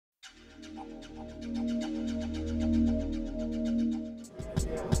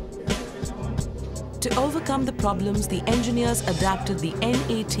To overcome the problems, the engineers adapted the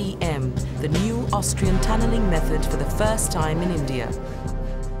NATM, the new Austrian tunneling method, for the first time in India.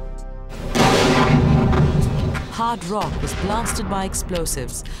 Hard rock was blasted by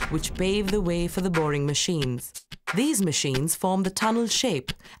explosives, which paved the way for the boring machines. These machines formed the tunnel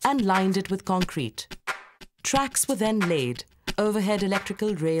shape and lined it with concrete. Tracks were then laid, overhead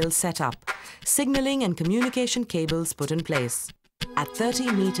electrical rails set up, signaling and communication cables put in place. At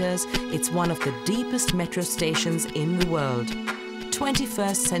 30 meters, it's one of the deepest metro stations in the world.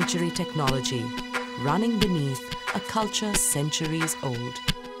 21st century technology, running beneath a culture centuries old.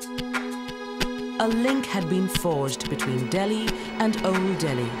 A link had been forged between Delhi and Old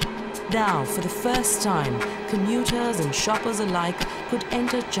Delhi. Now, for the first time, commuters and shoppers alike could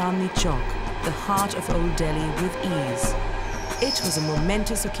enter Chandni Chowk, the heart of Old Delhi, with ease. It was a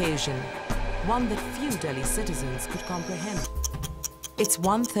momentous occasion, one that few Delhi citizens could comprehend. It's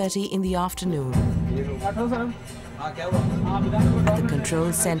 1:30 in the afternoon. At the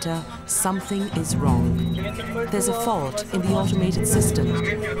control center, something is wrong. There's a fault in the automated system.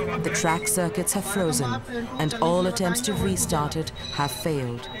 The track circuits have frozen, and all attempts to restart it have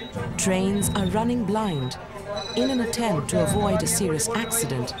failed. Trains are running blind. In an attempt to avoid a serious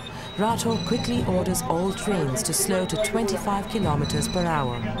accident, Rathore quickly orders all trains to slow to 25 kilometers per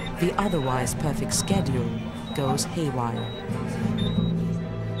hour. The otherwise perfect schedule goes haywire.